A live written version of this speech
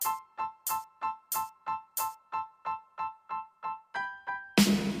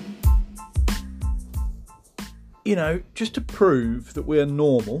just to prove that we're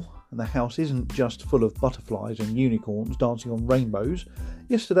normal and the house isn't just full of butterflies and unicorns dancing on rainbows,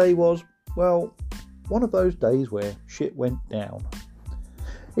 yesterday was, well, one of those days where shit went down.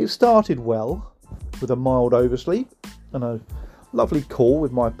 It started well with a mild oversleep and a lovely call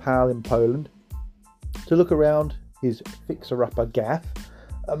with my pal in Poland to look around his fixer-upper gaff.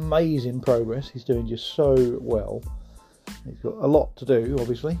 Amazing progress. He's doing just so well. He's got a lot to do,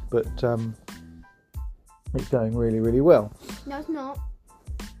 obviously, but it's going really, really well. No, it's not.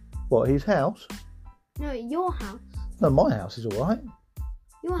 What, his house? No, your house. No, my house is all right.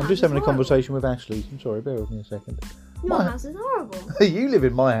 I'm just having a conversation with Ashley. I'm sorry, bear with me a second. Your house is horrible. You live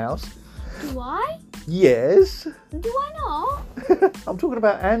in my house. Do I? Yes. Do I not? I'm talking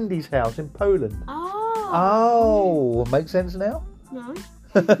about Andy's house in Poland. Oh. Oh, makes sense now? No.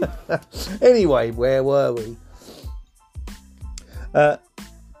 Anyway, where were we?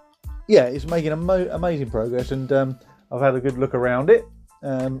 It's making amazing progress, and I've had a good look around it,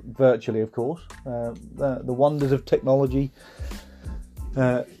 virtually, of course. The wonders of technology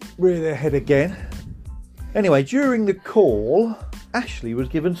rear their head again. Anyway, during the call, Ashley was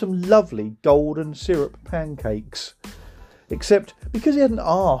given some lovely golden syrup pancakes. Except because he hadn't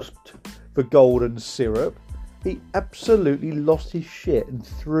asked for golden syrup, he absolutely lost his shit and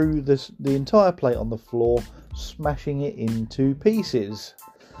threw the entire plate on the floor, smashing it into pieces.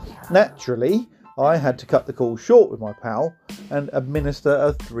 Naturally, I had to cut the call short with my pal and administer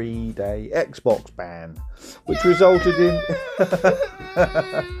a 3-day Xbox ban, which resulted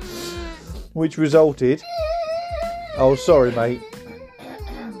oh, sorry, mate.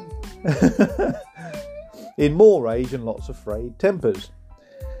 In more rage and lots of frayed tempers.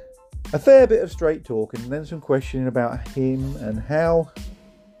 A fair bit of straight talking and then some questioning about him and how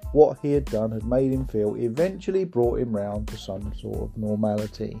what he had done had made him feel eventually brought him round to some sort of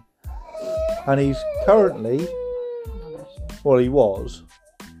normality. And he was currently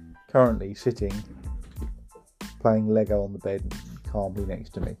sitting playing Lego on the bed calmly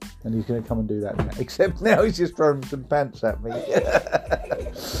next to me, and he's going to come and do that now, except now he's just thrown some pants at me.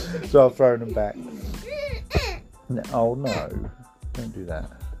 So I've thrown them back. No, oh no, don't do that.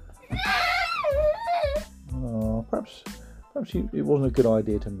 Oh, perhaps it wasn't a good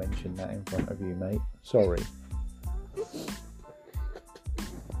idea to mention that in front of you, mate. Sorry.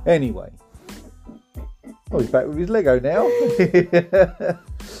 Anyway, he's back with his Lego now.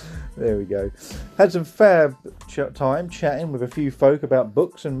 There we go. Had some fab time chatting with a few folk about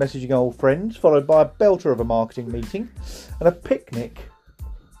books and messaging old friends, followed by a belter of a marketing meeting and a picnic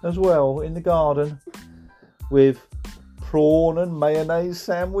as well in the garden with prawn and mayonnaise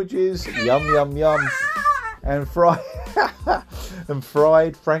sandwiches, yum yum yum, and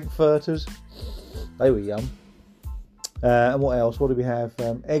fried frankfurters. They were yum. And what else? What did we have?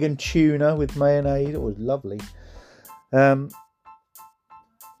 Egg and tuna with mayonnaise. It was lovely. That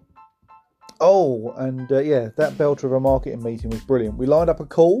belter of a marketing meeting was brilliant. We lined up a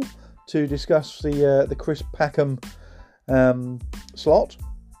call to discuss the Chris Packham slot.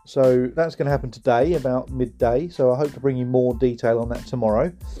 So that's going to happen today about midday. So I hope to bring you more detail on that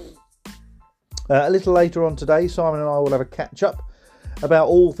tomorrow. A little later on today, Simon and I will have a catch up about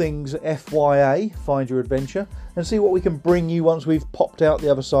all things FYA, Find Your Adventure, and see what we can bring you once we've popped out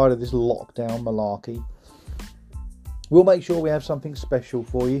the other side of this lockdown malarkey. We'll make sure we have something special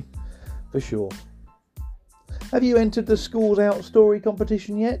for you, for sure. Have you entered the Schools Out story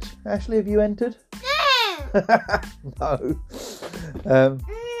competition yet? Ashley, have you entered? No.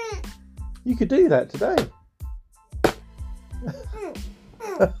 You could do that today.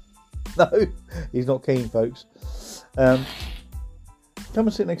 No, he's not keen, folks. Come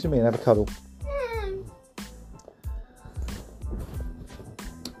and sit next to me and have a cuddle.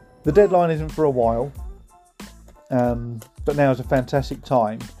 The deadline isn't for a while, but now is a fantastic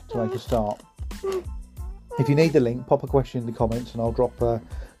time to make a start. If you need the link, pop a question in the comments and I'll drop a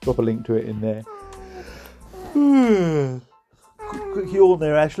link to it in there. Quick yawn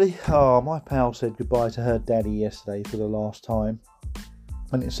there, Ashley. Oh, my pal said goodbye to her daddy yesterday for the last time,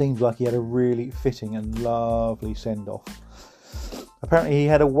 and it seems like he had a really fitting and lovely send-off. Apparently he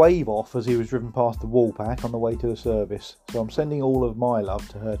had a wave off as he was driven past the Woolpack on the way to the service, so I'm sending all of my love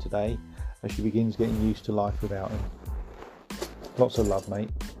to her today as she begins getting used to life without him. Lots of love, mate.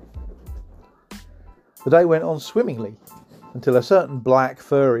 The day went on swimmingly until a certain black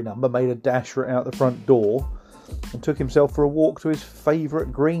furry number made a dash right out the front door and took himself for a walk to his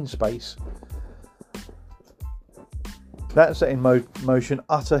favourite green space. That set in motion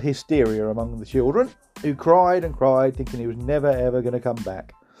utter hysteria among the children, who cried and cried, thinking he was never ever going to come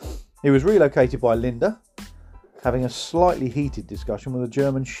back. He was relocated by Linda, having a slightly heated discussion with a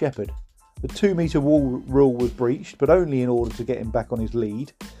German shepherd The 2-metre rule was breached, but only in order to get him back on his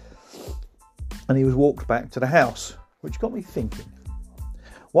lead. And he was walked back to the house, which got me thinking.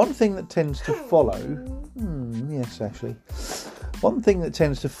 One thing that tends to follow... yes, actually. One thing that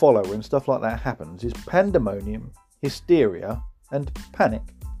tends to follow when stuff like that happens is pandemonium, hysteria and panic.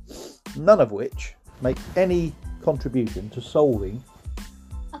 None of which make any contribution to solving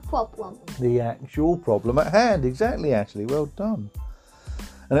A problem. the actual problem at hand. Exactly, Ashley. Well done.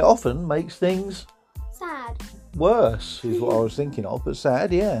 And it often makes things Sad. worse, is what I was thinking of. But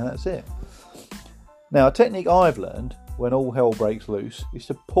sad, yeah, that's it. Now, a technique I've learned when all hell breaks loose is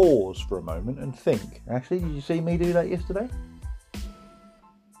to pause for a moment and think. Ashley, did you see me do that yesterday?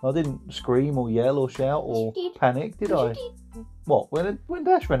 I didn't scream or yell or shout or panic, did I? What? When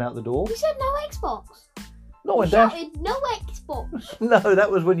Dash ran out the door? You said no Xbox. Not when You Dash... shouted no Xbox. No, that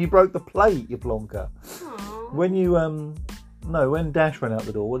was when you broke the plate, you plonker. Aww. When you, No, when Dash ran out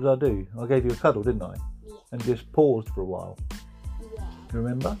the door, what did I do? I gave you a cuddle, didn't I? Yeah. And just paused for a while. Yeah.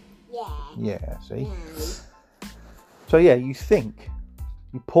 Remember? Yeah. Yeah, see? Yeah. So yeah, you think.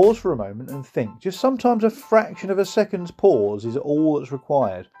 You pause for a moment and think. Just sometimes a fraction of a second's pause is all that's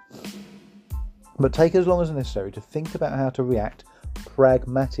required. But take as long as necessary to think about how to react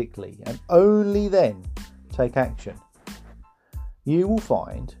pragmatically and only then take action. You will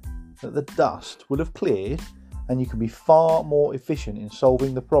find that the dust will have cleared and you can be far more efficient in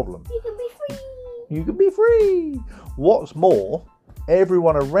solving the problem. You can be free. You can be free. What's more,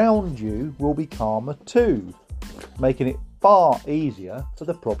 everyone around you will be calmer too, making it far easier for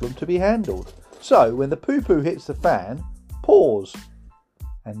the problem to be handled. So when the poo-poo hits the fan, pause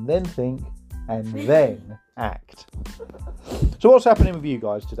and then think and then act. So what's happening with you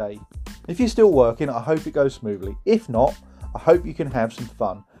guys today? If you're still working, I hope it goes smoothly. If not, I hope you can have some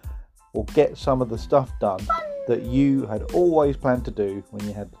fun or get some of the stuff done that you had always planned to do when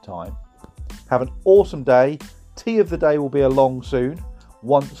you had the time. Have an awesome day. Tea of the day will be along soon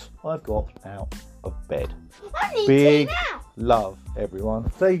once I've got out of bed. I need Big tea now. love,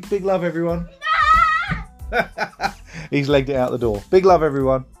 everyone. Say big love, everyone. He's legged it out the door. Big love,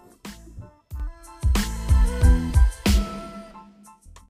 everyone.